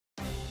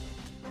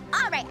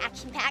right,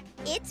 Action Pack,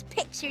 it's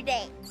picture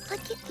day.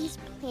 Look at these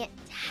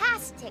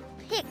fantastic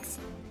pics.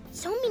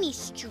 So many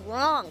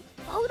strong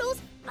photos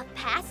of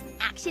past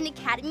Action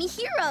Academy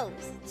heroes.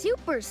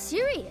 Super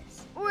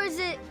serious. Or is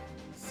it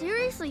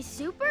seriously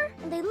super?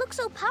 And they look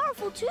so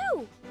powerful,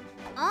 too.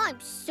 I'm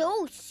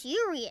so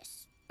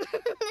serious.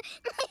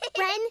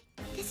 Wren,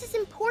 this is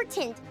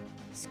important.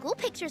 School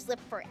pictures live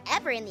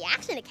forever in the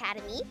Action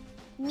Academy.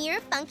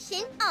 Mirror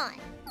function on.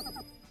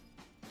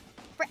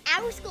 For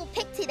our school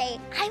pic today,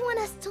 I want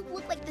us to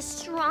look like the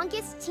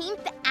strongest team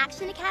the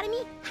Action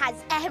Academy has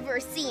ever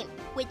seen,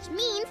 which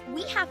means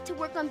we have to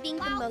work on being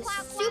the most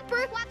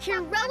super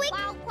heroic.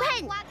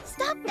 Wren,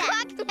 stop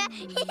that.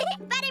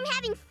 But I'm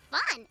having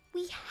fun.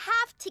 We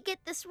have to get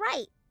this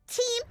right.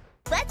 Team,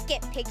 let's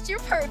get picture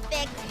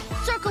perfect.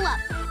 Circle up,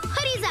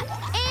 hoodies up,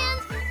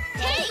 and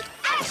take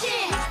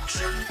action!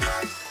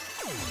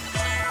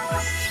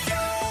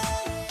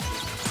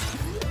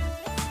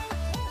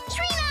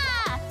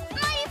 Treena!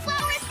 Mighty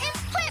flowers and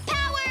plant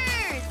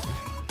powers!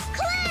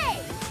 Clay!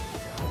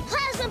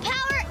 Plasma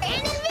power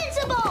and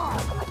invincible!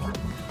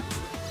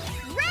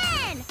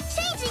 Wren!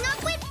 Changing up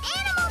with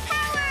animal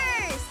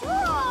powers!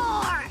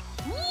 Roar!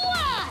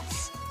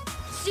 Wasp!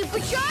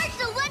 Supercharged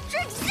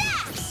electric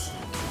zaps!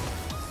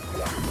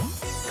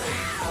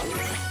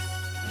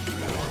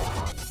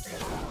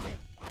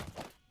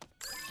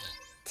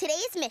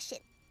 Today's mission,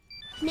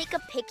 make a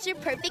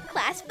picture-perfect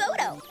class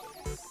photo.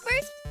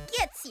 First,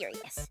 get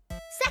serious.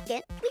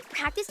 Second, we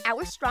practice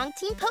our strong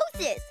team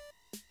poses.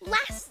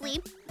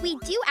 Lastly, we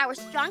do our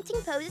strong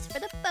team poses for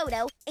the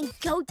photo and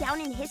go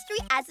down in history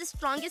as the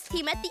strongest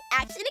team at the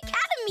Action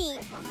Academy.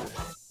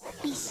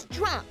 Be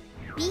strong,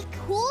 be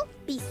cool,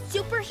 be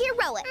super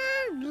heroic.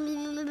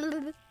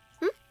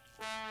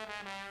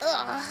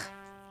 Ugh.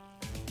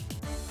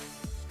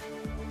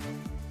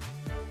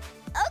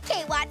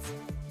 Okay, Watts,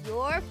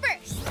 you're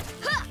first.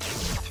 Huh.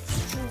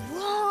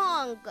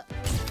 Strong.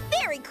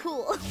 Very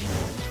cool.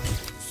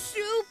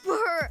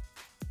 Super.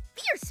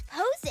 Fierce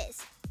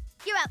poses.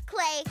 You're up,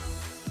 Clay.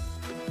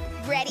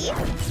 Ready?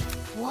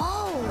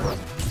 Whoa.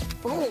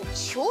 Bold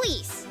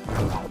choice.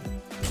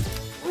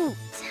 Ooh,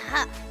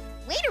 tough.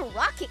 Way to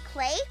rock it,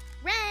 Clay.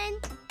 Wren.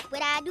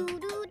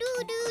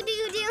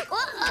 What-I-do-do-do-do-do-do.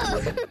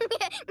 Uh-oh.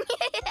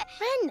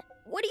 Wren,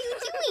 what are you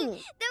doing?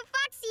 The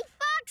Foxy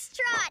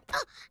Foxtrot.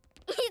 Oh,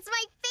 it's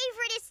my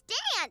favoriteest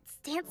dance.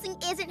 Dancing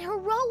isn't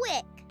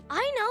heroic.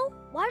 I know.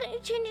 Why don't you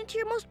change into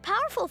your most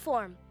powerful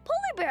form?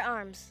 Polar bear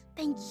arms.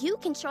 Then you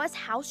can show us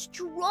how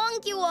strong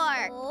you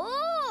are.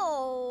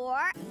 Or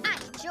I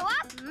show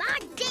off my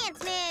dance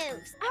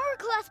moves. Our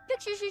class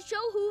picture should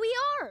show who we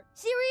are.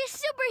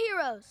 Serious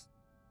superheroes.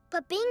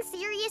 But being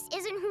serious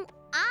isn't who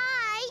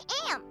I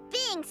am.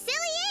 Being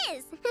silly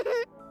is.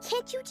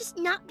 Can't you just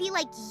not be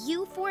like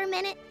you for a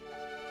minute?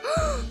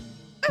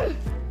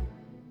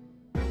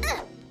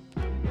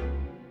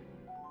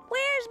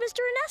 Where's Mr.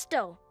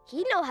 Ernesto?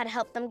 He'd know how to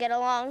help them get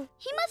along.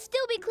 He must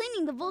still be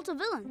cleaning the Volta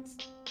villains.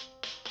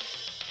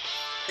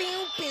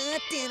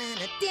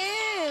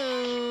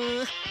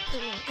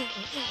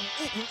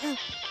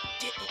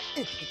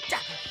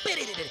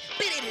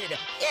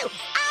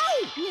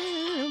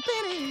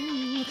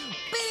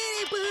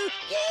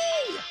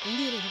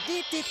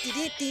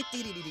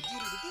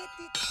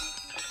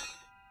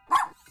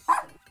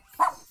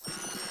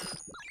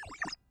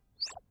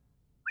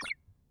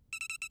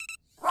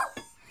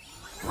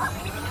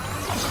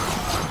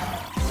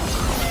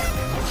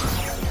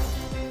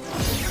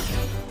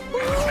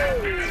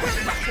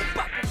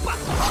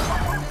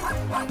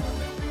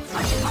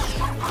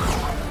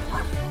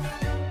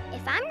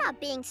 If I'm not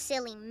being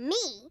silly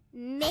me,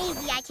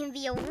 maybe I can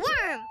be a worm.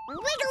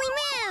 Wiggly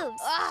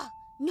moves. Ugh,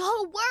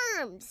 no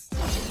worms.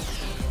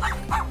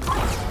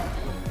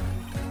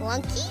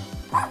 Flunky?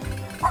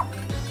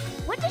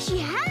 What does she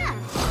have?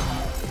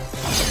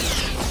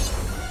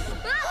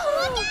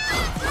 Look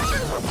out!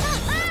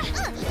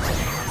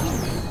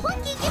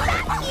 Flunky, get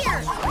back here!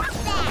 Stop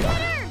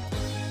that!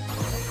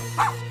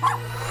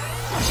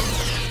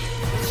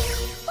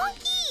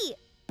 Flunky!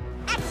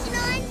 Action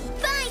on,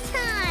 buy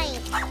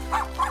time!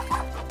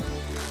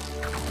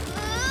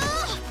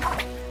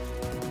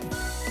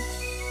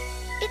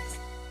 It's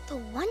the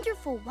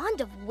wonderful wand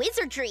of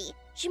wizardry.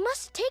 She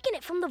must have taken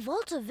it from the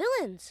Volta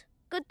villains.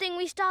 Good thing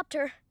we stopped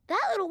her.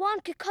 That little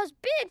wand could cause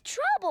big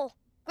trouble.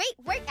 Great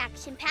work,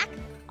 Action Pack.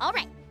 All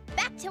right,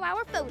 back to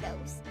our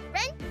photos.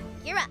 Wren,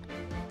 you're up.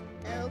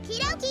 Okie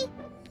dokie.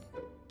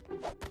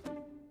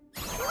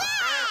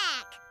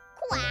 Quack!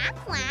 Quack,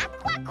 quack,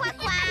 quack, quack,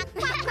 quack,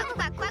 quack,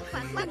 quack, quack, quack,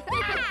 quack, quack,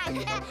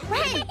 quack.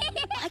 Wren,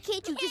 why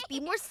can't you just be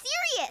more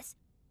serious?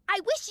 I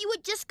wish you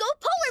would just go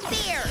polar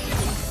bear.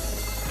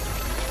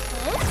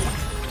 Huh?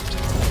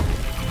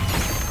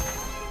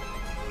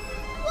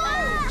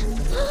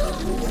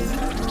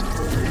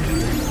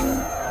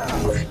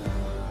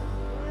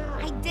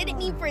 I didn't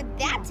mean for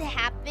that to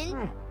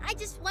happen. I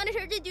just wanted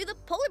her to do the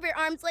polar bear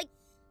arms like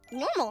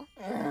normal.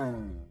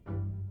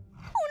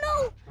 Oh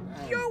no!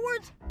 Your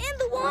words and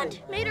the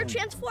wand made her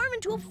transform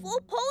into a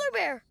full polar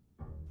bear.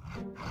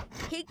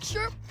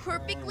 Picture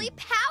perfectly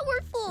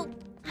powerful.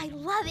 I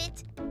love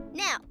it.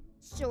 Now,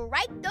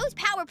 strike those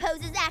power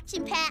poses,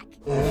 Action Pack.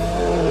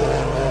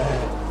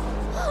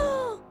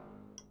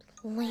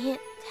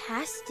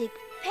 Plantastic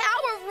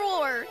Power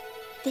Roar.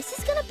 This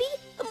is gonna be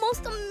the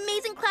most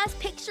amazing class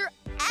picture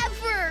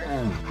ever.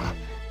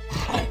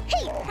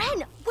 Hey,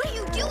 Wren, what are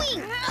you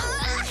doing?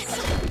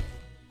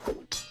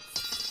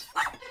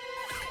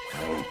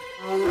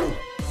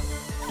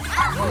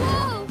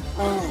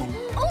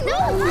 Oh no!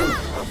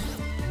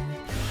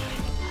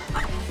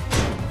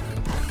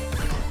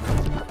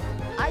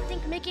 I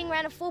think making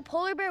Wren a full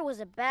polar bear was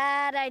a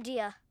bad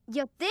idea.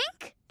 You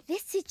think?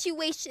 This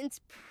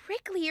situation's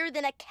pricklier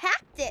than a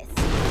cactus.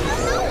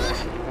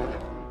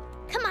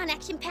 Come on,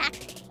 Action Pack.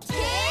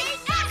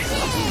 Take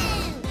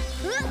action!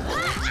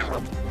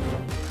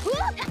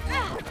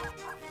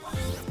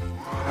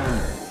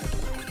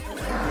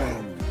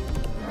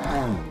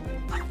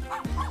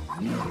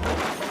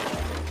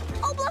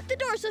 I'll block the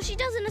door so she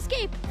doesn't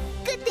escape.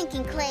 Good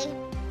thinking, Clay.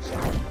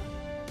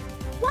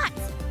 What?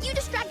 You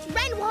distract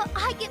Wren while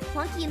I get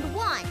Flunky in the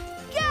wand.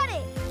 Got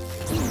it!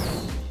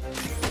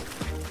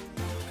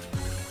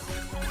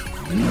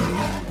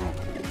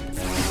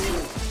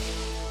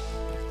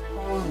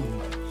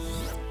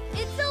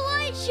 It's a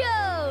light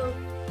show!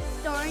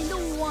 Starring the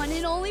one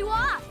and only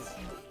Watts.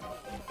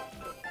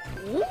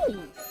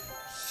 Ooh.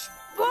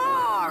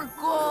 Sparkles!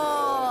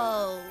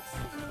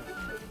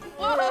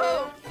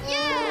 Whoa!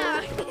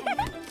 Yeah!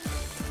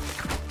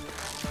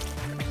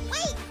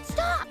 Wait!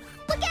 Stop!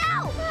 Look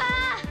out!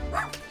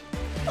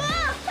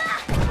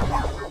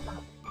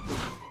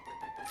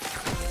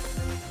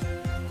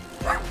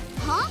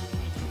 Huh?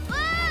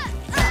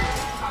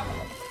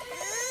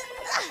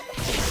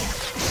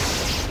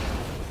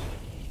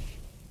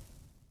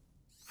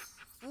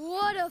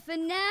 What a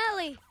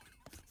finale!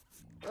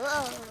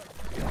 Oh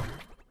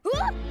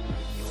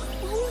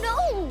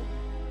no!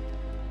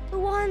 The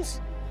wand's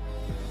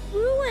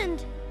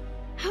ruined.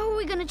 How are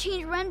we gonna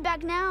change Wren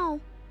back now?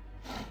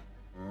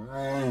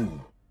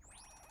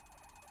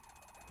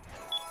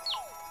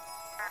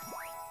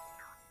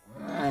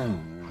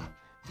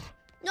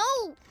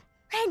 No!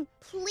 Wren,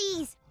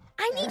 please!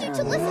 I need you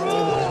to listen to...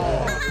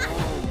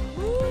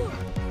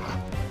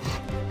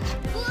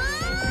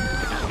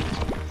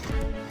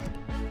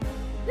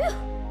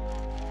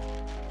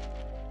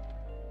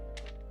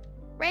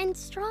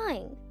 Wren's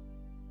trying.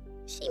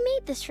 She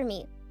made this for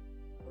me.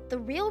 The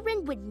real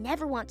Wren would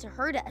never want to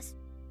hurt us.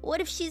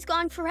 What if she's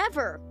gone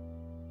forever?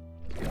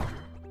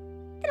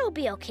 It'll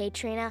be okay,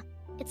 Treena.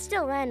 It's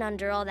still Wren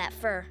under all that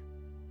fur.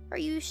 Are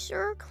you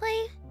sure,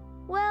 Clay?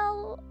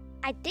 Well,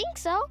 I think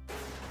so.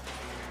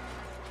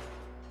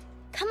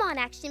 Come on,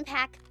 Action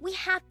Pack. We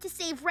have to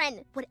save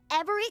Wren,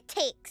 whatever it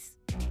takes.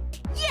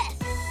 Yes!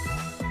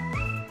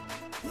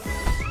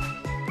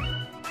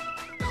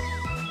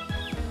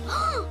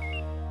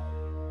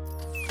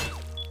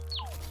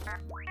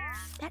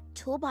 That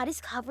toolbot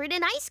is covered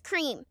in ice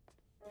cream.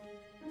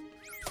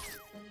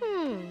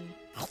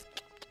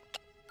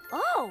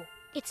 Oh,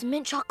 it's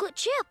mint chocolate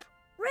chip.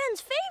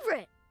 Wren's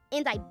favorite.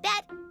 And I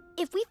bet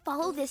if we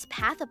follow this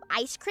path of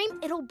ice cream,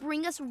 it'll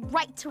bring us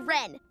right to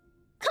Wren.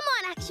 Come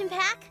on, Action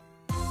Pack.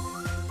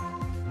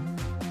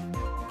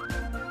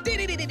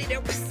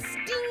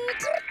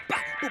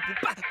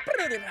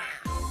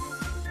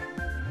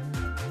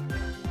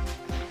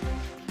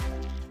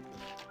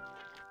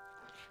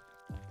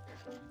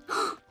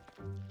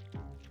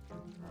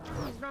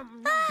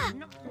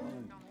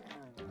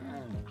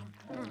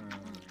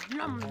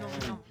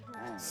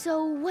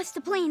 So what's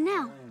the plan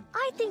now?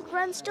 I think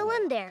Wren's still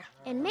in there,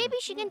 and maybe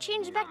she can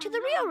change back to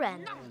the real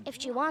Wren,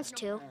 if she wants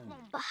to.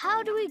 But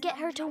how do we get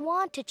her to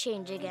want to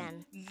change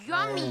again?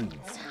 Yummy!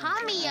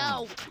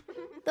 Tummy-o!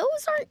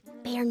 Those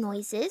aren't bear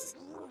noises.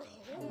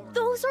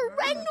 Those are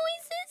Wren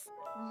noises!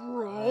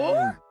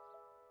 Roar?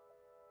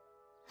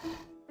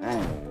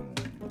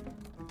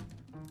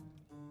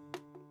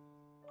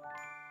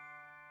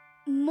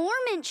 More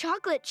mint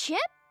chocolate chip?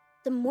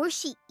 The more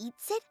she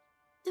eats it,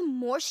 the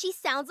more she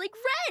sounds like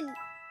Wren.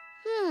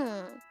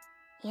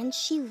 And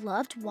she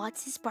loved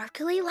Watts'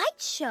 sparkly light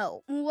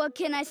show. What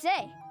can I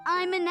say?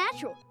 I'm a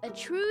natural, a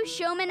true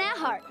showman at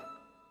heart.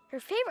 Her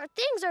favorite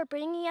things are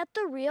bringing out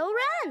the real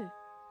Wren.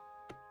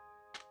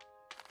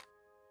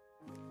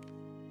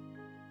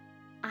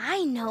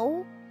 I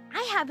know.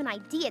 I have an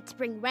idea to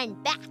bring Wren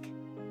back.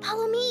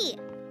 Follow me.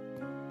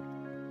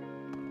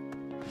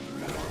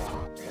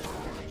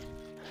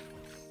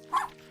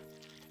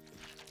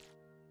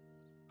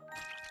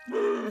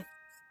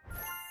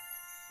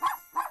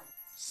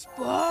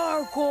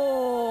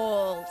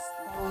 Sparkles!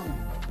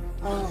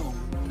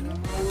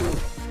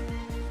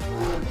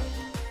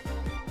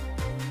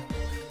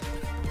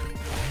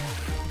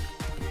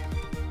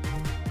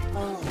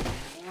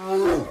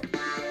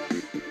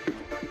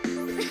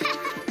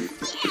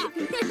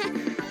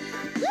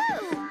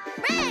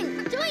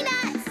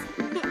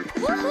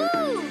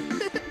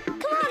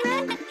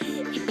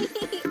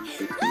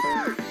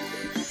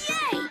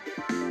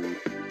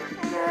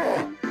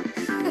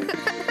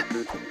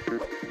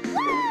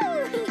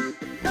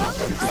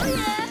 Oh,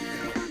 yeah!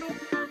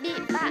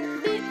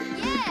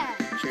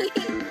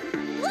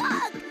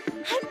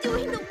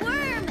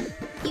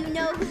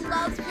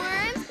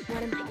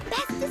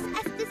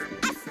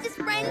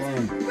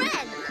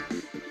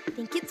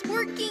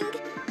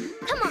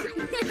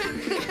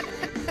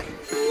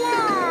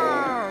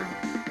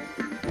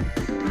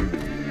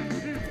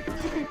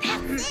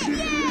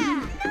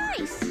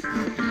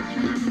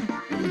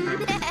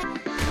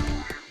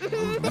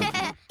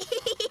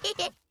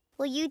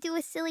 do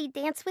a silly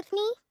dance with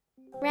me?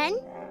 Wren,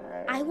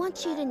 I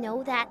want you to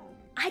know that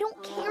I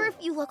don't care if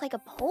you look like a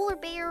polar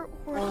bear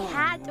or a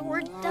cat or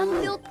a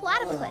duck-billed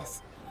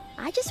platypus.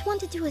 I just want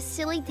to do a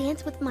silly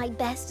dance with my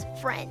best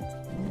friend.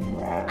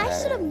 I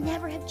should have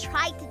never have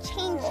tried to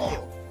change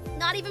you.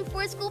 Not even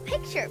for a school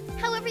picture.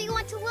 However you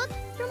want to look,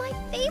 you're my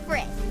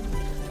favorite.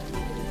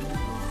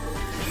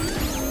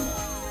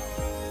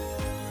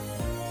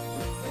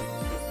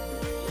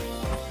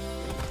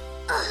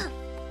 Ugh.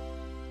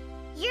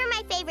 You're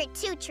my favorite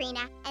too,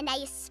 Treena, and I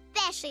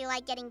especially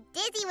like getting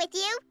dizzy with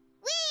you.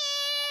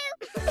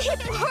 Woo!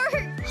 Spark!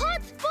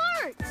 Hot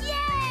sparks!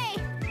 Yay!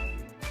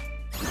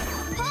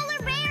 Polar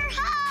bear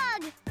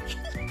hug!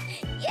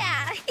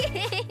 Yeah.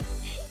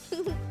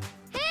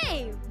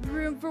 Hey,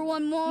 room for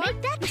one more?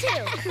 Make that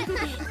two.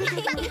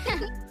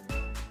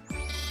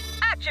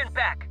 Action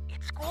pack!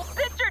 It's school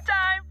picture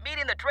time! Meet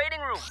in the training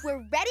room.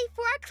 We're ready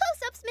for our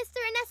close-ups, Mr.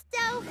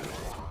 Ernesto.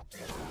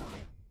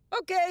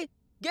 Okay,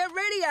 get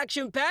ready,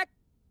 Action pack.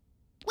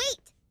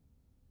 Wait!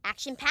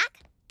 Action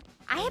Pack?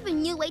 I have a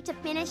new way to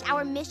finish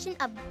our mission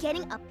of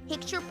getting a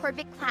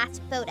picture-perfect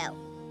class photo.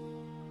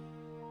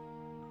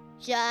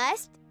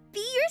 Just be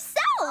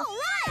yourself! All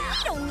right.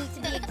 We don't need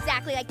to be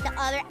exactly like the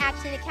other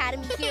Action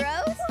Academy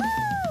heroes.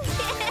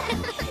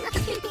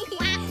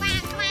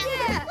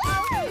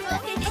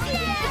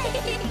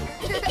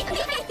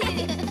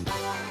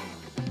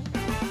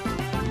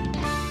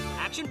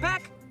 Action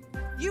pack,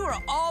 you are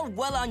all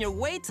well on your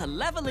way to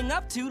leveling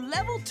up to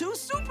level 2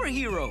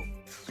 superhero.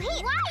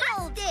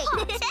 Fantastic!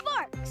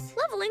 Sparks!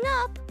 Leveling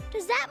up?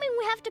 Does that mean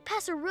we have to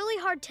pass a really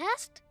hard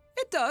test?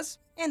 It does,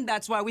 and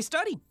that's why we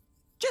study.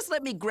 Just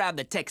let me grab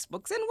the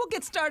textbooks and we'll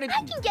get started.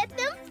 I can get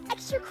them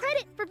extra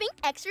credit for being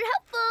extra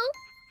helpful.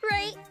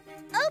 Right.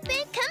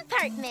 Open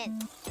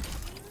compartment.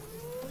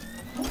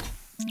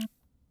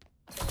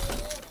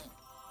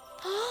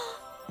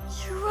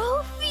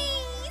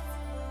 Trophies!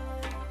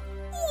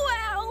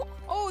 Wow!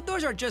 Oh,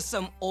 those are just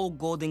some old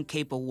Golden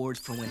Cape awards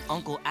from when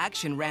Uncle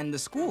Action ran the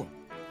school.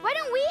 Why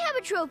don't we have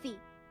a trophy?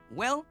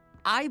 Well,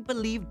 I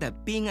believe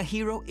that being a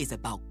hero is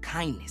about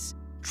kindness.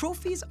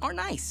 Trophies are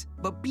nice,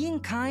 but being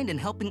kind and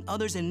helping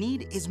others in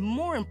need is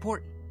more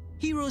important.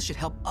 Heroes should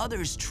help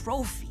others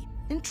trophy,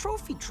 and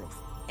trophy,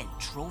 and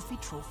trophy.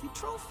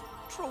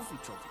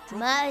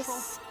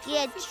 Must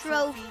get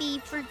trophy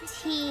for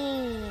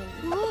team.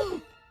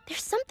 Ooh,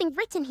 there's something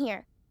written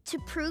here. To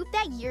prove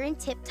that you're in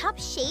tip-top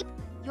shape,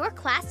 your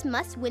class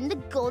must win the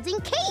Golden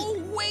Cape.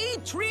 Oh,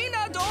 wait,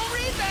 Treena, don't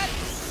read that!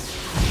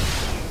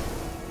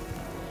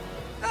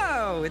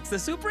 Oh, it's the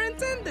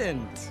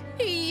superintendent.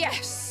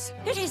 Yes,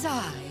 it is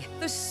I,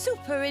 the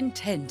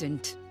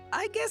superintendent.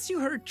 I guess you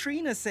heard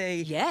Treena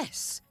say...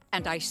 Yes,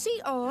 and I see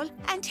all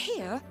and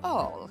hear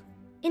all.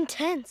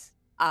 Intense.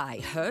 I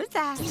heard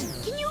that.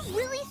 Can you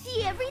really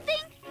see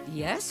everything?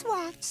 Yes,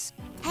 Watts.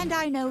 And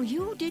I know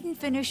you didn't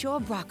finish your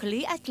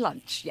broccoli at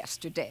lunch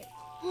yesterday.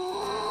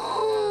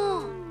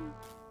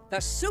 The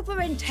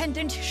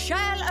superintendent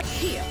shall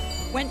appear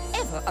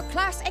whenever a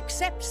class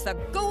accepts the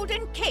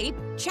Golden Cape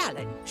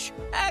Challenge.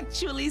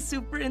 Actually,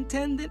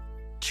 Superintendent,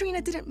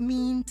 Treena didn't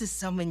mean to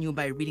summon you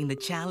by reading the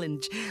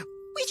challenge.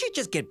 We should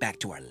just get back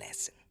to our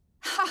lesson.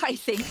 I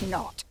think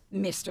not,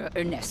 Mr.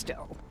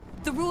 Ernesto.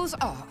 The rules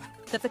are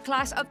that the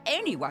class of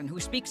anyone who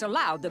speaks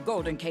aloud the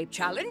Golden Cape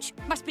Challenge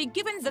must be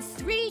given the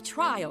 3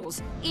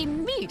 trials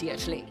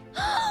immediately.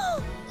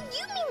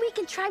 You mean we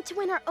can try to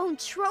win our own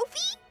trophy?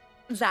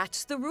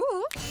 That's the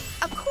rule.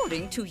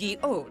 According to ye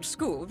old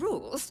school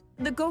rules,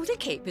 the Golden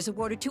Cape is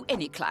awarded to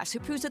any class who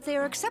proves that they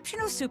are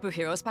exceptional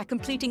superheroes by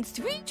completing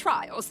 3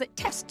 trials that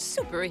test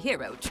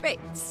superhero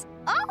traits.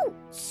 Oh,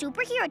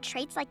 superhero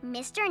traits like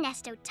Mr.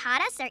 Ernesto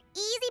taught us are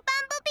easy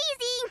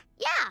bumblebeesy.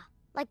 Yeah,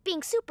 like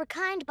being super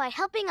kind by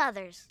helping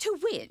others. To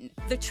win,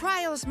 the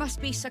trials must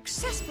be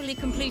successfully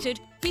completed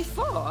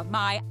before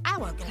my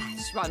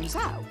hourglass runs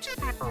out.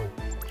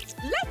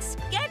 Let's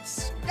get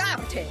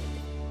started.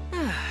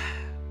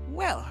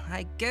 Well,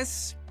 I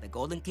guess the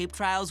Golden Cape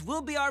Trials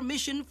will be our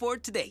mission for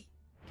today.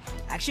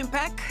 Action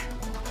Pack,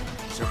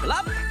 circle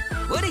up,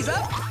 hoodies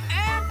up,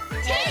 and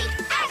Take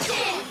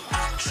action!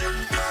 Action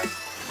Pack!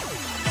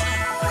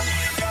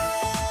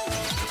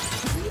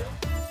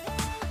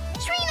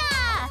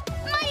 Treena!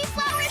 Mighty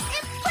Flowers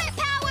and Plant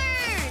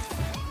Powers!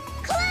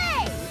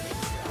 Clay!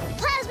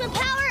 Plasma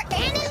Power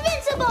and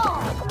Invincible!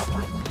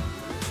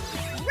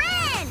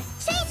 Wren!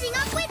 Changing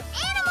up with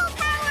Animal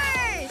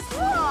Powers!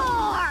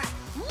 Roar!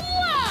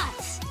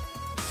 What?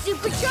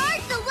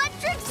 Supercharged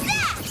Electric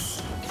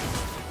Zaps!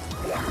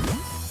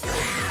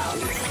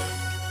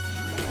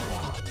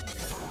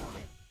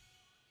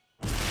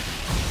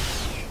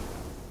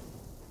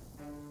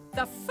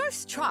 The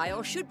first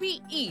trial should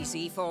be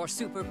easy for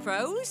super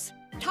pros.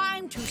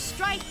 Time to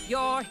strike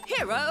your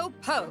hero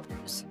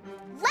pose.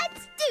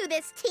 Let's do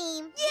this,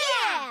 team!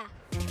 Yeah!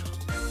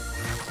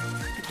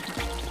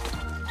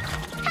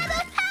 How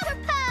about Power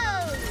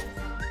Pose?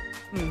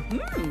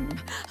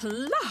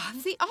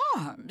 Love the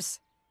arms.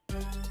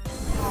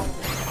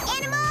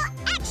 Animal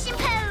action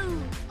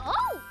pose.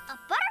 Oh, a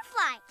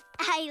butterfly.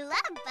 I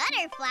love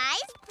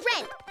butterflies.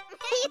 Wren,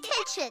 pay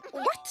attention.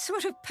 What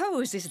sort of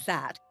pose is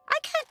that? I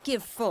can't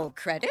give full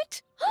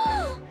credit.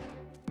 Whoa.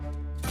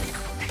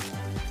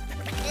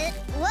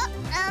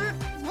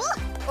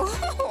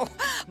 Oh,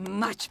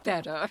 much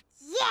better.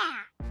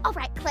 Yeah. All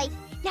right, Clay,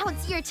 now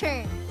it's your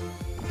turn.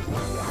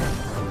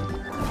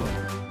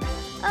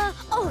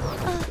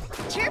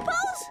 Chair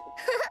pose?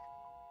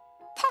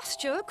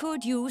 Posture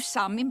could use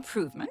some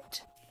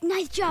improvement.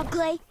 Nice job,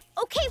 Clay.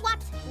 Okay,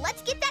 Watts,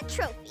 let's get that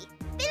trophy.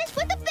 Finish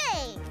with a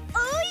bang.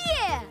 Oh,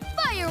 yeah!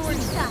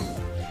 Fireworks time.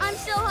 I'm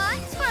so hot,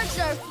 sparks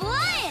are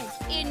flying.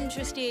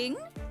 Interesting,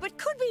 but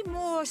could be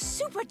more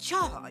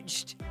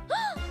supercharged.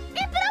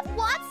 Amp it up,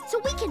 Watts, so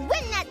we can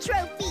win that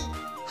trophy.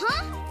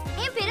 Huh?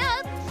 Amp it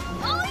up?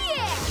 Oh,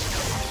 yeah!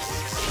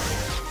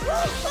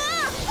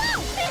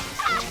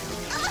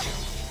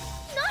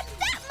 Not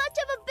that much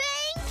of a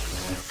bang.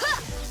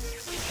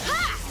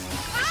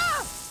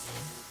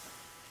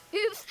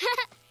 Oops.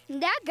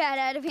 That got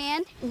out of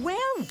hand.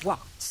 Well,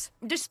 Watts,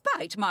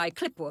 despite my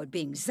clipboard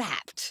being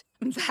zapped,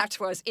 that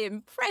was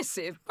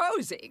impressive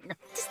posing.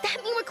 Does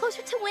that mean we're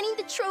closer to winning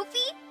the trophy?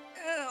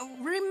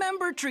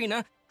 Remember,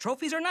 Treena,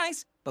 trophies are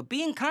nice, but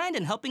being kind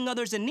and helping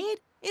others in need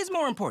is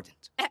more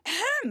important.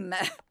 Ahem.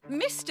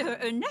 Mr.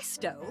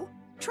 Ernesto,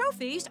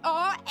 trophies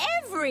are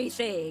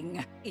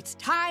everything. It's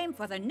time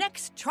for the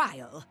next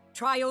trial.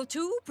 Trial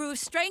 2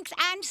 proves strength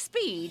and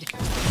speed.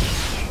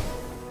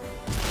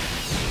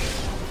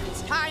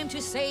 It's time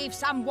to save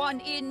someone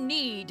in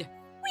need.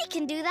 We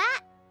can do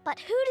that. But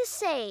who to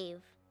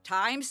save?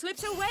 Time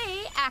slips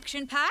away,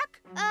 Action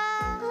Pack.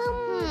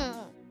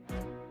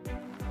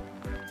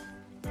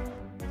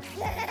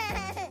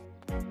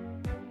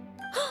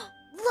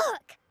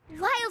 Look!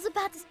 Lyle's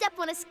about to step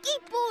on a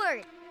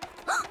skateboard.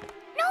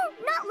 No,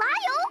 not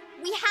Lyle.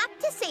 We have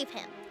to save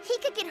him. He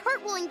could get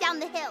hurt rolling down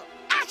the hill.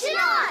 Action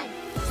on!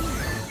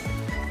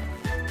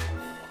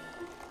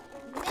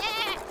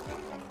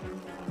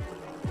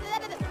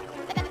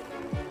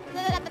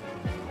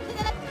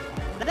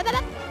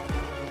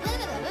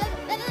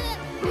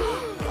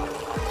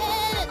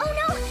 Oh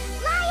no!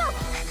 Lyle!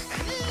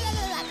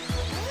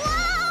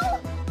 Whoa!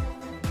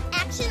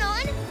 Action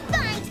on!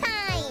 Fine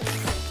time!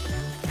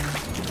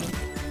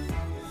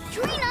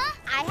 Treena!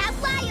 I have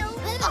Lyle!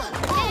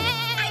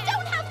 I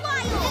don't have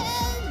Lyle!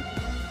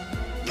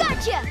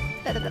 Gotcha!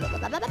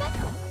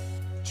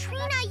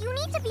 Treena, you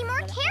need to be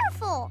more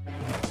careful.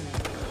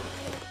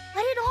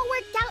 But it all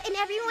worked out and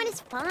everyone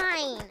is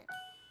fine.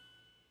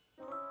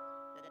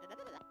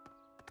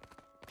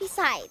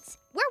 Besides,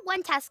 we're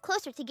one task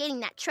closer to getting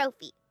that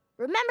trophy.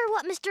 Remember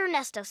what Mr.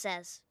 Ernesto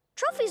says.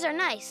 Trophies are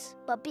nice,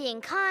 but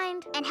being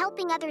kind And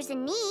helping others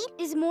in need.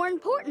 is more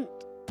important.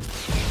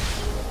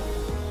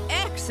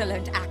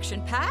 Excellent,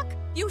 Action Pack.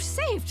 You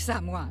saved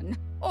someone.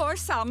 Or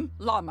some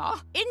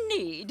llama in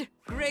need.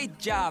 Great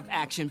job,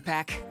 Action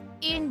Pack.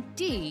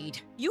 Indeed.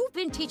 You've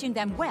been teaching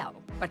them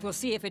well, but we'll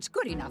see if it's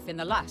good enough in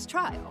the last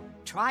trial.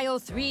 Trial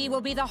 3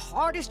 will be the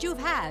hardest you've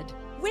had.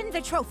 Win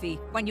the trophy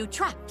when you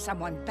trap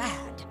someone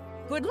bad.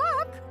 Good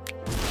luck!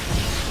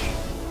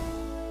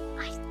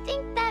 I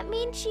think that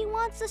means she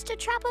wants us to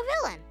trap a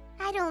villain.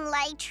 I don't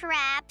like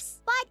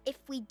traps. But if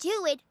we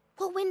do it,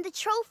 we'll win the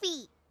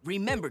trophy.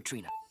 Remember,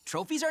 Treena,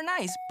 trophies are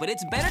nice, but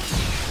it's better.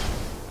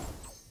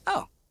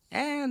 Oh,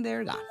 and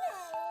they're gone.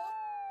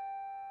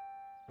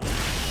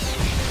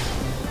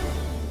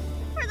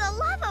 For the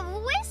love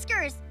of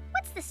whiskers,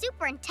 what's the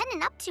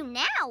superintendent up to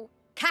now?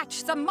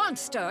 Catch the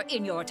monster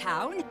in your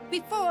town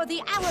before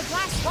the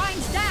hourglass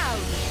winds down.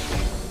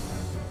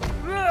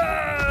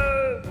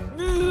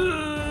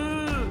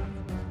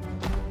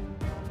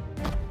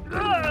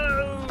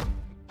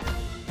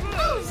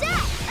 Who's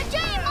that? A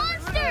giant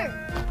monster!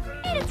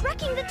 And it's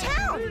wrecking the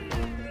town!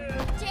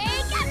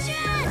 Take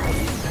action!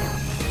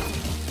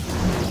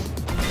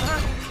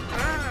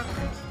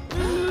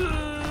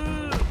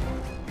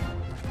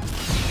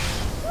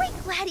 Great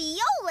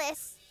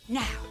gladiolus!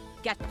 Now,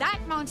 get that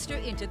monster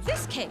into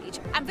this cage,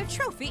 and the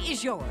trophy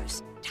is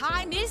yours.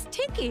 Time is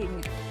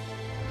ticking.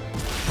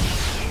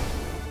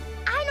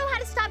 I know how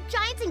to stop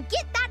giants and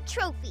get that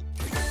trophy.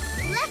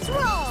 Let's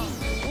roll!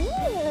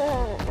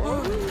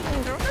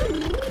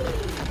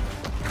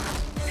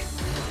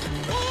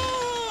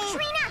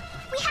 Treena,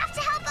 we have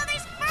to help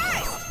others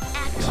first.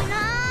 Action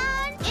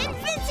on!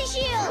 Infinity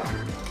Shield!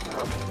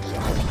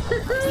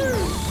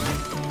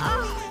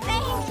 Oh,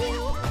 thank you.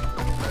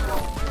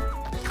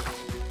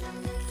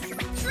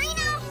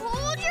 Treena,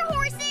 hold your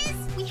horses!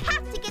 We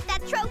have to get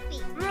that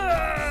trophy.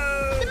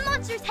 The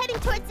monster's heading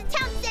towards the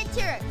town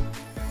center.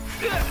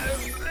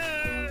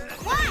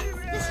 What?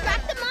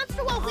 Distract the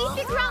monster while we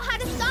figure out how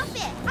to stop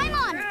it. I'm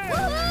on.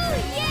 Woohoo!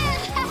 Yeah!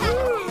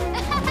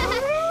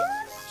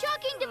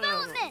 Shocking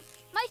development!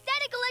 My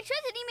static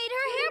electricity made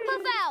her hair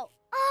puff out.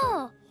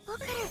 Oh,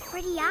 look at her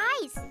pretty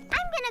eyes.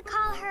 I'm gonna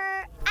call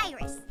her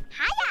Iris.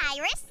 Hi,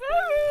 Iris.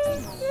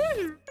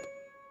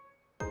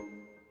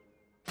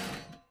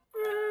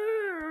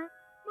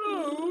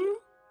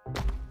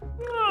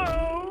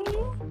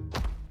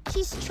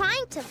 She's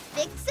trying to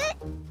fix it?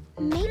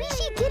 Maybe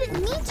she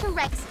didn't mean to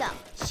wreck stuff.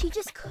 She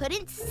just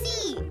couldn't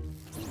see.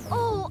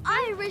 Oh,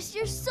 Iris,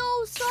 you're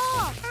so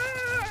soft.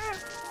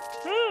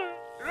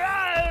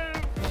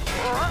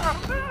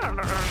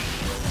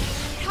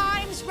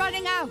 Time's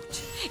running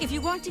out. If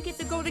you want to get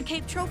the Golden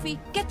Cape trophy,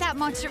 get that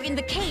monster in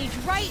the cage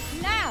right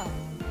now.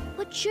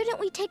 But shouldn't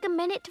we take a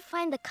minute to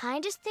find the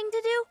kindest thing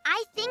to do?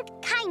 I think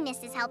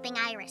kindness is helping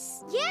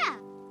Iris. Yeah.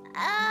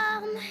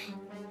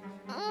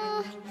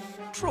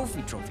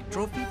 Trophy.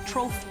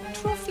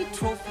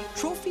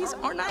 Trophies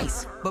are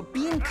nice, but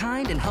being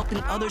kind and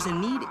helping others in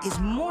need is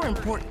more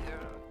important.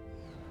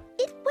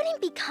 It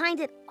wouldn't be kind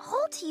at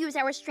all to use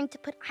our strength to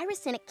put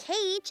Iris in a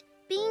cage.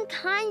 Being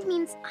kind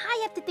means I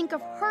have to think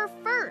of her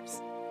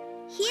first.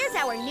 Here's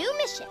our new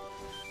mission.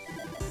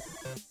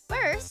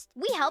 First,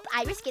 we help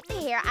Iris get the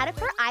hair out of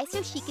her eye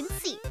so she can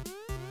see.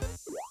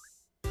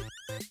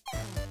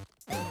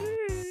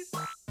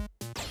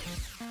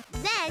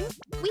 Then,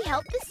 we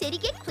help the city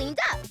get cleaned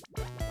up.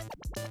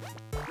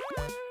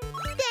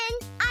 Then,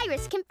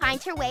 Iris can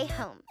find her way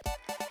home.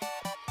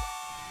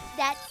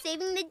 That's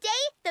saving the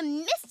day the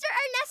Mr.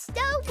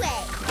 Ernesto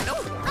way.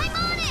 I'm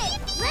on it!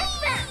 Let's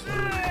go!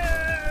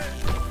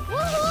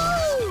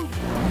 Woohoo!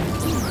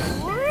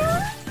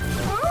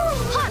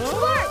 Hot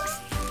sparks!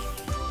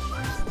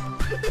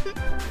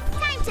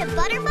 Time to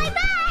butterfly bye!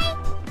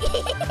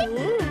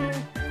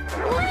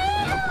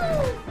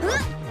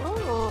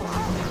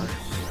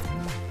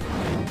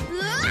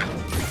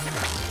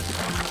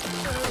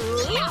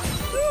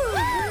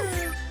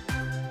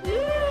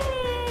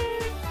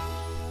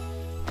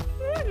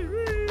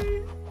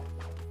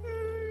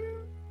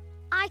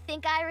 I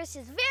think Iris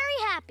is very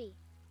happy.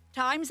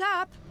 Time's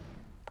up.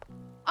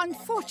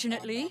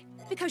 Unfortunately,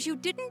 because you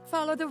didn't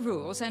follow the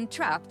rules and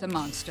trap the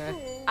monster,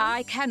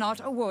 I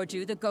cannot award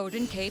you the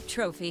Golden Cape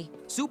trophy.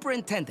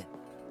 Superintendent,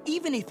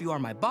 even if you are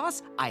my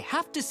boss, I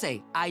have to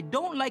say I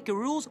don't like your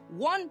rules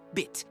one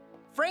bit.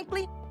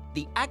 Frankly,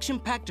 the Action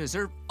Pack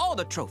deserve all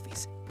the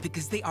trophies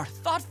because they are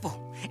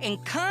thoughtful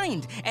and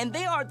kind, and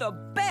they are the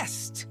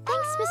best.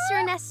 Thanks,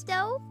 Mr.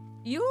 Ernesto.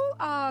 You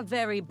are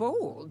very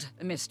bold,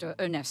 Mr.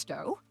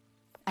 Ernesto,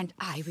 and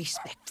I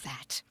respect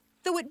that.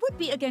 Though it would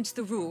be against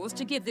the rules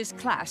to give this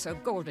class a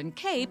Golden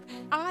Cape,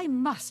 I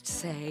must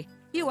say,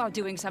 you are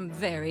doing some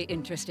very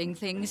interesting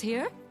things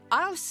here.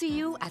 I'll see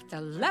you at the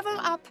Level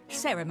Up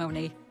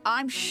ceremony.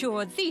 I'm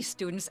sure these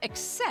students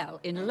excel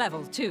in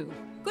Level 2.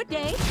 Good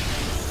day.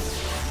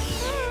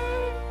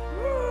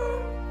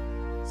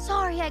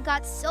 Sorry I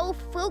got so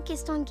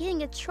focused on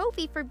getting a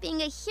trophy for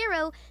being a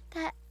hero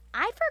that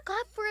I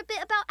forgot for a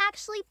bit about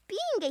actually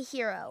being a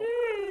hero.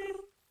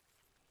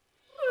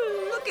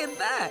 Look at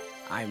that.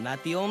 I'm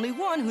not the only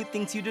one who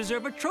thinks you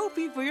deserve a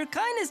trophy for your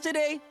kindness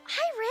today.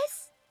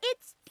 Iris,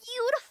 it's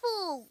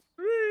beautiful.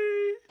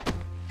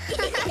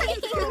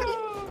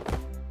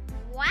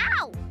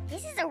 Wow,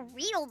 this is a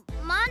real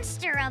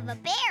monster of a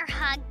bear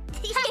hug.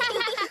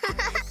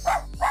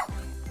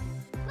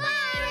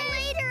 Bye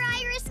later,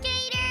 Iris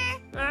Skater.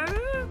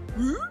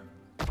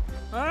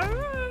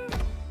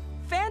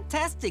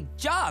 Fantastic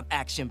job,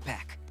 Action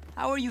Pack.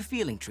 How are you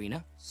feeling,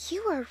 Treena?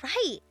 You were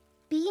right.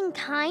 Being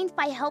kind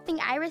by helping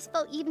Iris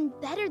felt even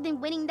better than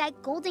winning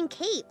that Golden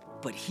Cape.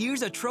 But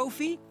here's a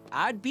trophy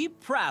I'd be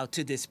proud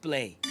to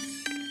display.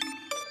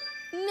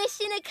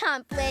 Mission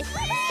accomplished.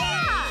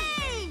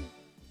 Yay!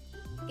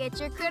 Get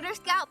your Critter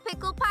Scout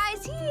pickle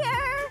pies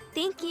here.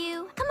 Thank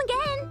you. Come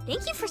again.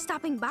 Thank you for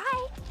stopping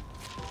by.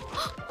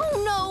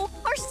 Oh no,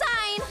 our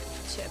sign.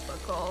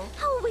 Typical.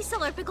 How will we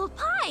sell our pickled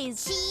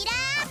pies?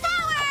 Cheetah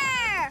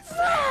power!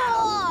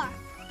 Roar!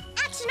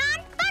 Action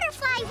on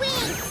butterfly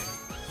wings!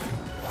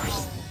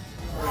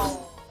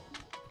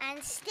 And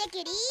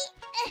stickity,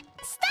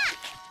 stuck!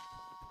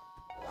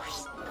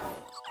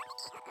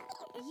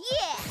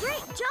 Yeah,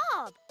 great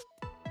job.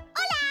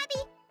 Hola,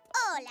 Abby.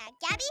 Hola,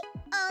 Gabby.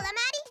 Hola,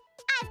 Maddie.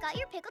 I've got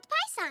your pickled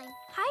pie sign.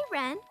 Hi,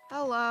 Wren.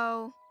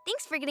 Hello.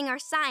 Thanks for getting our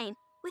sign.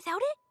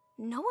 Without it,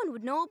 no one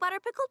would know about our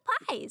pickled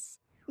pies.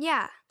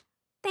 Yeah,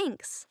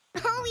 thanks.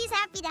 Always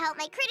happy to help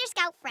my Critter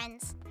Scout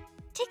friends.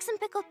 Take some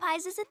pickled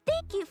pies as a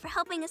thank you for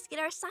helping us get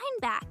our sign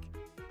back.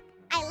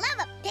 I love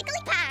a pickly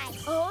pie.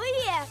 Oh,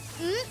 yeah.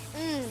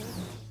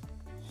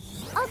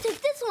 I'll take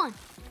this one.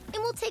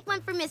 And we'll take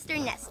one for Mr.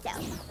 Ernesto.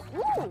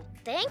 Ooh,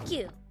 thank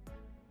you.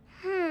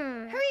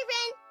 Hurry,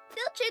 Wren.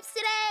 Field trips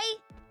today.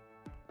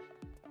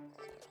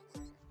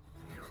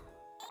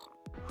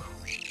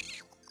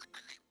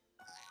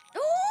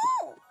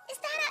 Ooh! Is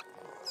that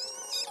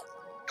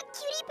a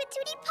cutie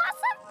patootie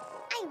possum?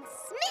 I'm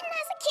smitten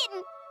as a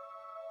kitten.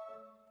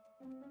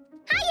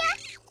 Hiya!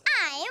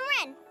 I am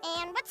Wren.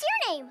 And what's your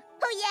name?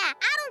 Oh yeah,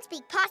 I don't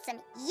speak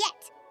possum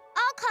yet.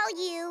 I'll call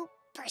you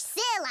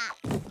Priscilla.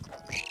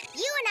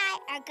 You and I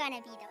are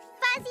gonna be the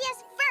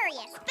fuzziest,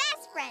 furriest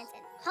best friends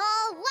in the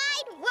whole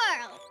wide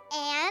world.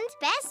 And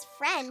best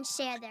friends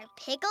share their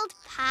pickled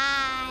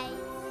pies.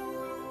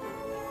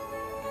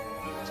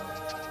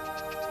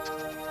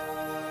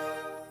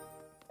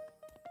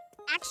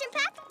 Action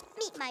Pack,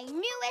 Meet my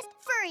newest,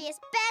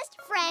 furriest best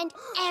friend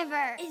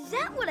ever. Is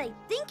that what I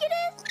think it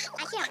is?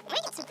 I can't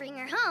wait to bring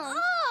her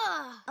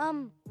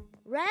home.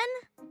 Wren,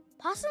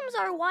 possums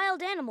are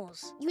wild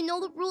animals. You know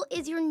the rule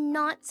is you're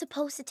not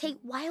supposed to take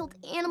wild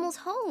animals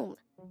home.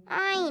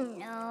 I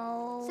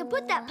know. So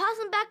put that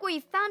possum back where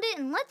you found it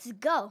and let's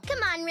go.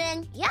 Come on,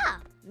 Wren. Yeah,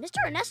 Mr.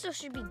 Ernesto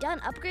should be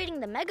done upgrading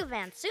the mega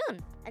van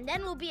soon. And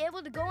then we'll be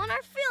able to go on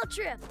our field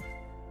trip.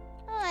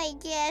 I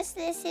guess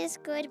this is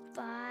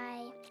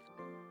goodbye.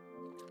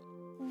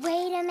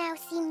 Wait a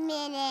mousy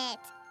minute.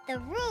 The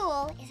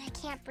rule is I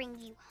can't bring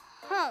you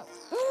home.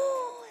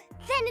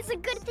 Then it's a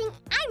good thing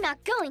I'm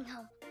not going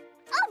home.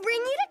 I'll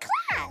bring you to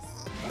class.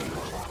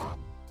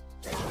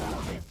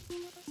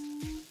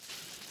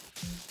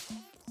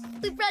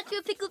 We brought you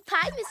a pickled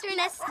pie, Mr.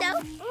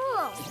 Ernesto.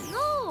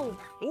 Oh,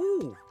 no.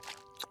 Ooh,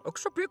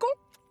 extra pickle?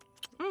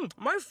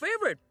 My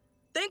favorite.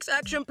 Thanks,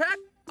 Action Pack.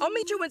 I'll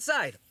meet you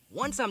inside.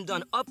 Once I'm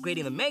done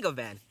upgrading the Mega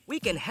Van, we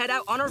can head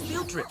out on our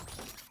field trip.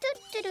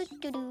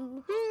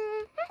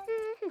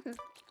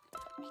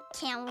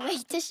 Can't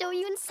wait to show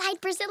you inside,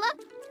 Priscilla.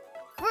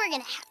 We're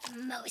gonna have the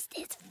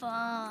mostest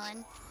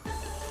fun.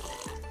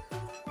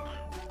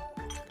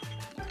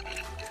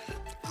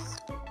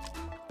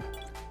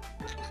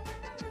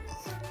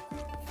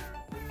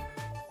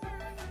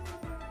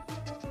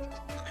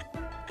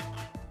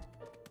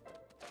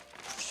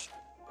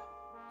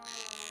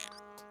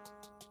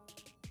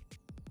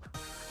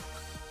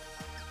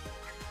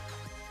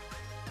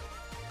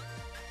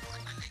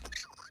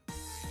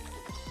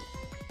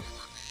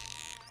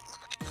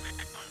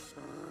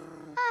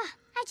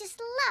 I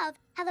just love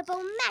how the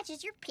bow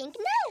matches your pink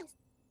nose.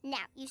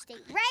 Now, you stay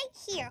right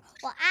here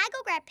while I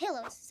go grab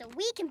pillows so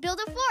we can build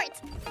a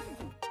fort.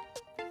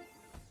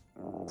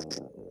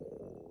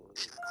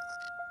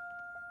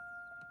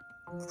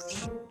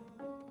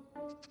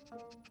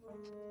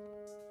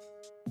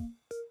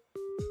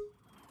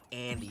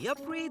 And the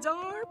upgrades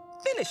are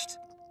finished.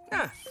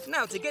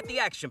 Now to get the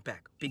Action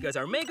Pack, because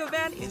our Mega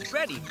Van is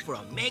ready for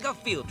a mega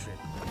field trip.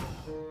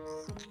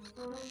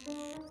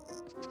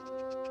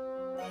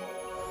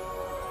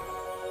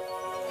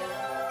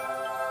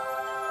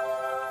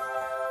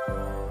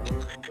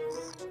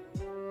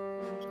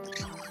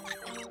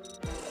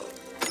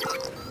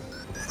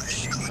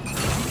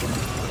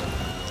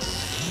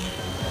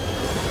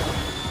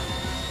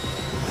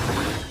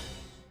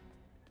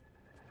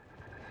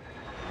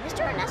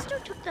 Mr. Ernesto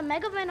took the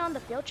mega van on the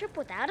field trip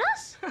without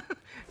us?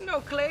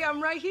 No, Clay,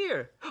 I'm right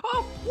here.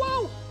 Oh,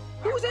 whoa!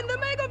 Who's in the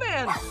Mega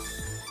Van?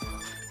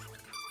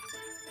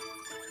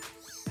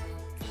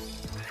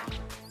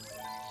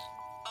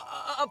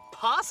 A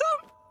possum?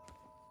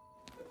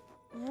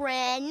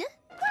 Wren?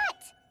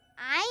 What?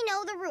 I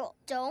know the rule.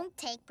 Don't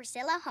take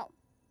Priscilla home.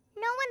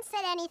 No one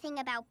said anything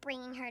about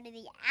bringing her to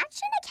the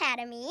Action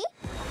Academy.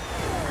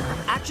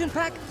 Action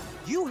Pack,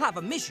 you have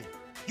a mission.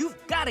 You've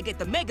got to get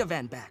the Mega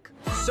Van back.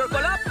 Circle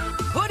up,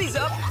 hoodies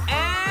up,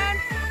 and...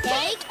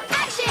 Take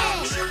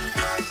action!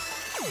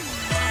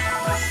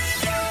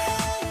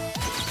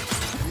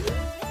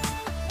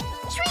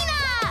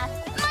 Treena!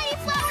 Mighty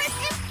Flowers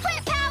and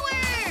Plant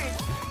Powers!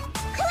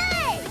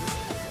 Clay!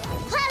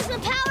 Plasma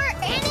Power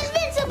and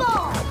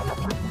Invincible!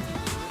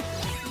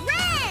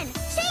 Wren!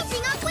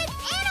 Changing up with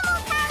Animal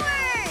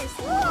Powers!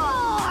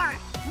 Roar!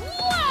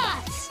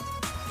 What?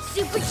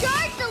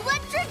 Supercharged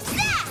Electric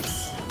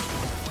Zaps!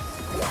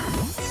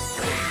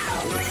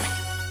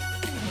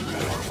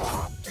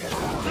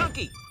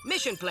 Flunky,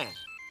 mission plan.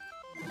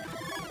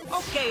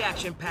 Okay,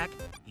 Action Pack,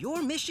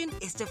 your mission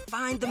is to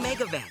find the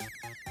Mega Van.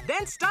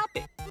 Then stop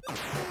it.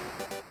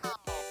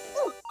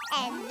 Ooh,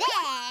 and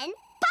then,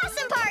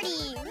 Possum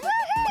Party!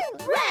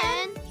 Woohoo!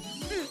 Wren!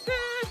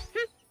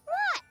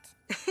 What?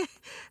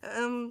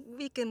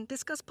 We can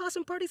discuss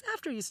possum parties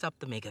after you stop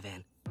the Mega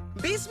Van.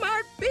 Be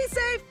smart, be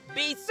safe,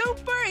 be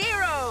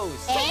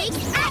superheroes! Take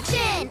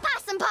action!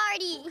 Possum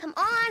Party! Come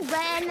on,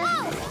 Wren.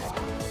 Whoa!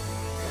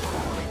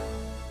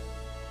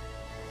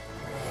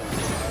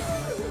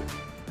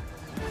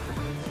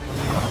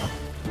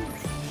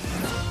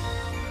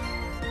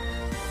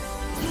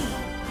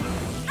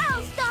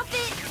 I'll stop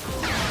it!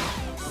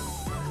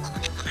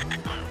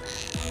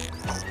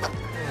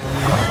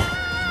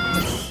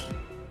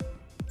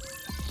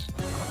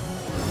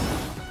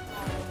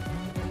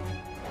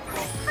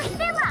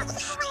 Priscilla!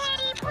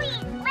 Pretty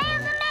please,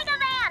 ram the Mega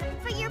Van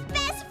for your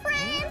best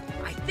friend!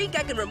 I think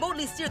I can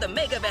remotely steer the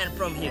Mega Van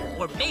from here,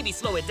 or maybe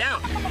slow it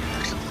down.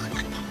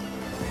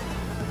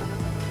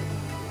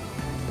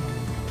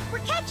 We're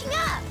catching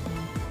up!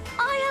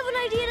 I have an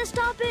idea to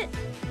stop it.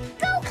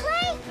 Go,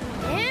 Clay!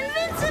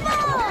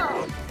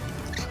 Invincible!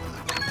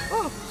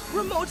 Oh,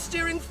 remote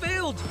steering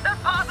failed. The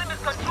possum is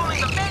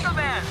controlling the Mega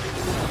Van.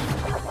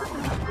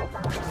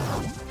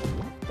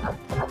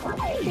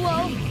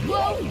 Whoa,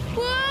 whoa,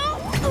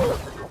 whoa! Ooh.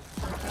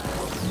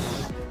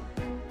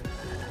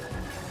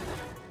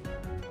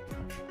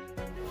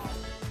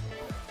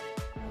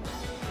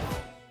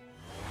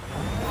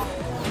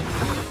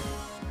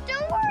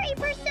 Don't worry,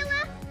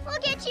 Priscilla. We'll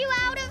get you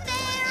out of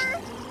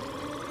there.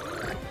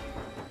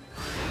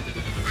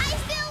 I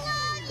still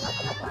love you!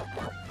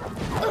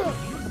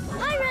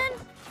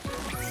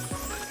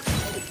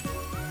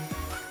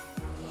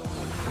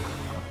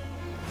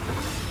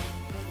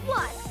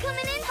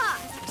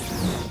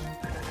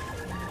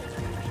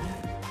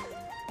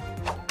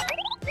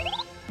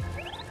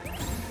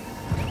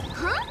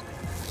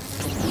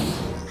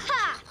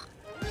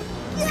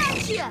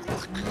 gotcha!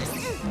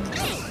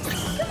 Hey,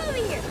 come over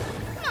here.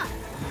 Come on,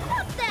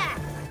 stop that!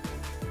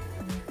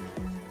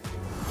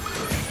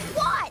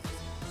 What?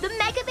 The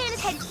Mega Van is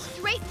headed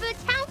straight for the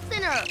town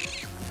center.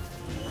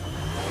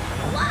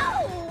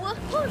 Whoa!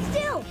 Hold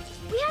still.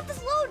 We have to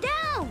slow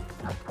down.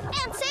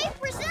 And save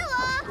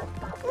Priscilla.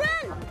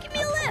 Run! Give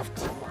me a lift.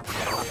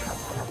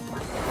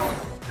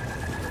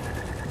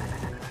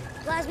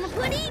 Plasma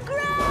putty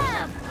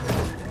grab!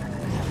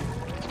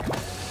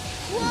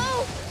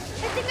 Whoa!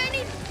 I think I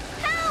need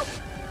help!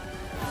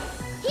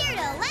 Here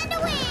to lend a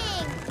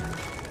wing!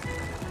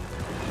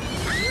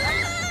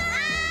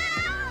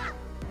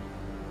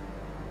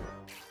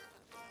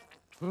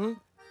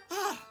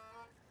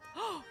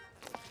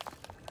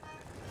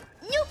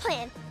 New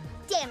plan.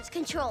 Damage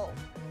control.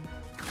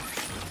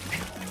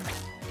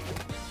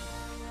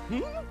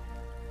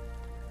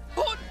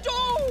 Hot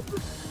dog!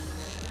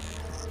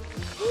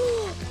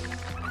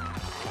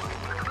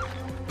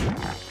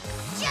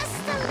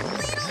 Just a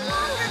little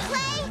longer,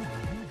 Clay!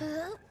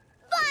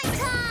 Fun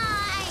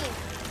time!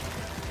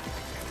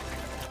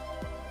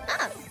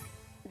 Oh,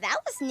 that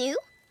was new.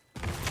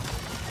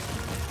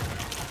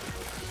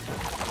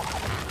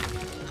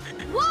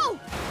 Whoa!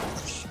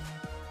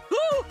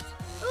 Oh!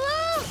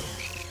 Oh!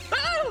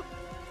 Oh!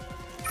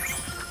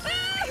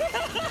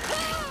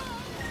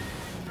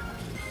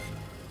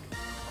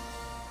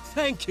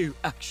 Thank you,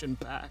 Action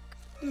Pack.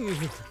 We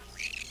did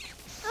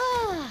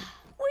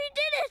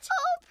it!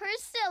 Oh,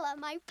 Priscilla,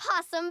 my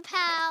possum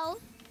pal.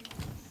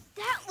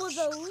 That was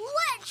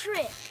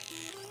electric!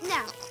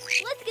 Now,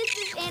 let's get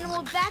this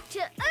animal back to...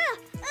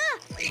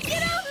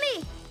 Get off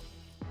me!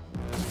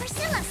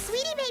 Priscilla,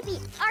 sweetie baby,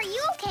 are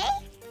you okay?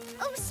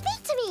 Oh,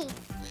 speak to me!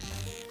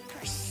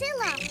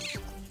 Priscilla,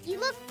 you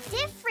look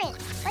different,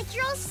 like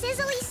you're all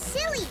sizzly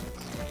silly.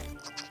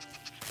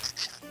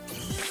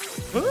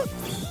 Huh?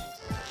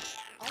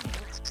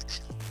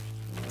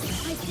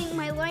 I think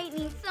my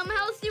lightning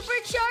somehow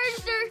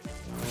supercharged her.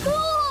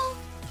 Cool!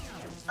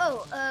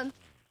 Oh,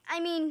 I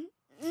mean,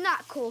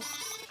 not cool.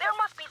 There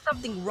must be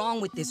something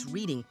wrong with this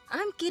reading.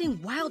 I'm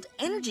getting wild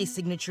energy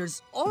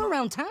signatures all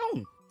around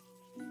town.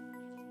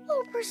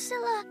 Oh,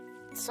 Priscilla,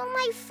 it's all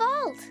my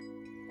fault.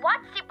 What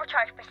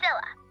supercharged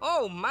Priscilla?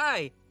 Oh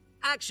my!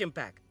 Action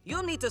Pack,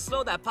 you'll need to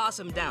slow that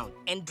possum down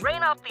and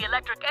drain off the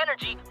electric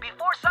energy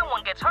before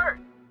someone gets hurt.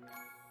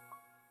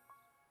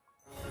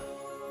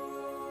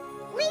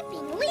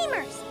 Leaping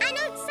lemurs! I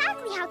know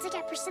exactly how to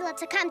get Priscilla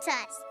to come to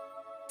us.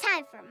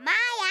 Time for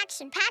my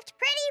action-packed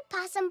pretty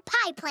possum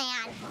pie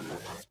plan.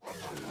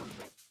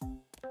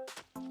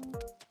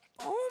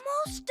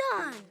 Almost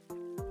done.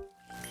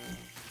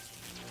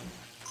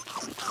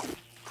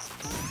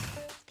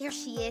 There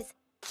she is.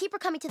 Keep her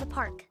coming to the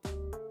park.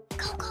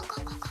 Go, go,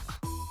 go, go, go,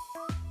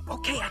 go.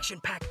 Okay, Action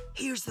Pack,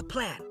 here's the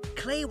plan.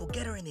 Clay will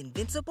get her in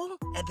Invincible,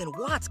 and then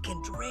Watts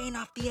can drain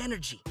off the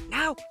energy.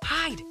 Now,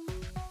 hide!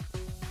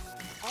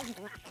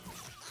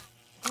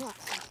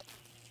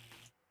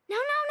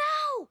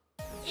 No!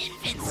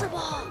 Invincible!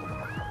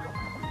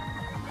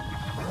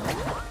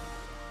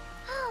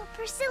 Oh,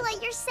 Priscilla,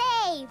 you're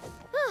safe.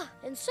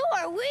 And so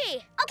are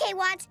we. Okay,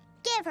 Watts,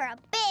 give her a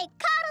big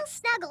cuddle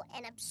snuggle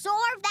and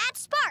absorb that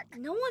spark.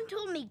 No one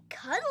told me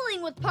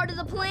cuddling was part of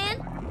the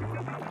plan.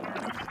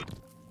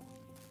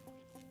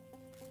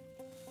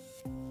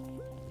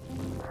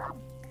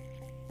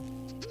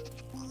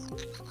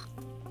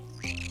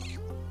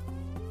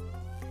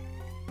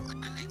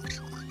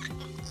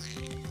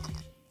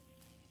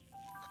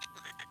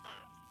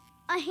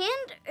 A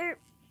hand or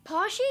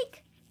paw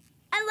shake?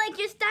 I like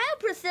your style,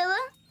 Priscilla.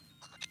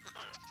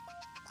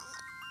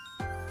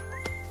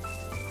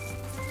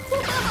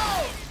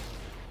 Whoa!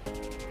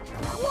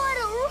 What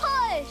a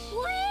rush!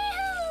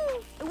 Woo!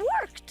 It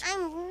worked.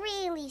 I'm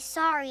really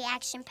sorry,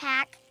 Action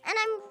Pack. And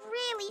I'm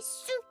really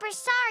super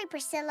sorry,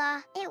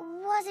 Priscilla. It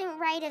wasn't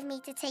right of me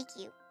to take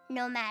you.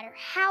 No matter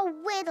how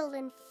whittled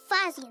and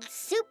fuzzy and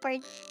super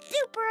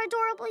duper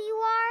adorable you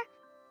are,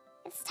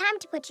 it's time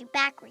to put you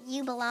back where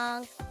you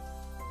belong.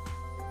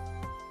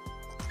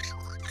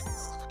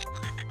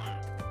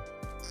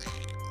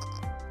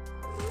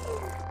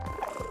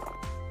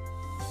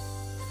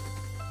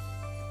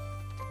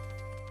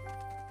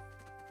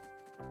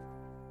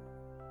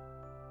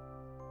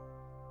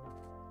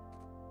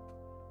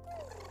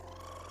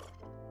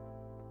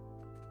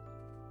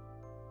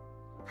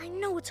 I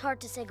know it's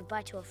hard to say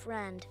goodbye to a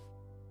friend.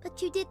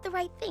 But you did the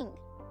right thing.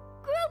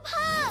 Group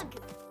hug!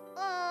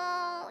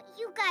 Oh,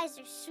 you guys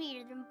are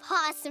sweeter than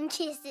possum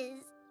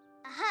kisses.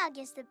 A hug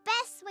is the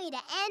best way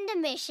to end a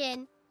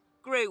mission.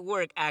 Great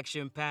work,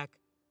 Action Pack.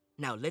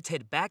 Now let's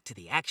head back to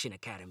the Action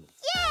Academy.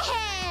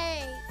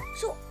 Yay!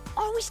 So,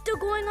 are we still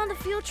going on the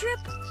field trip?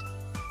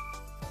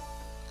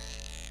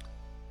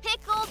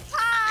 Pickled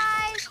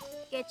pies!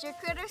 Get your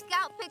Critter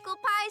Scout pickle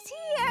pies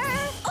here!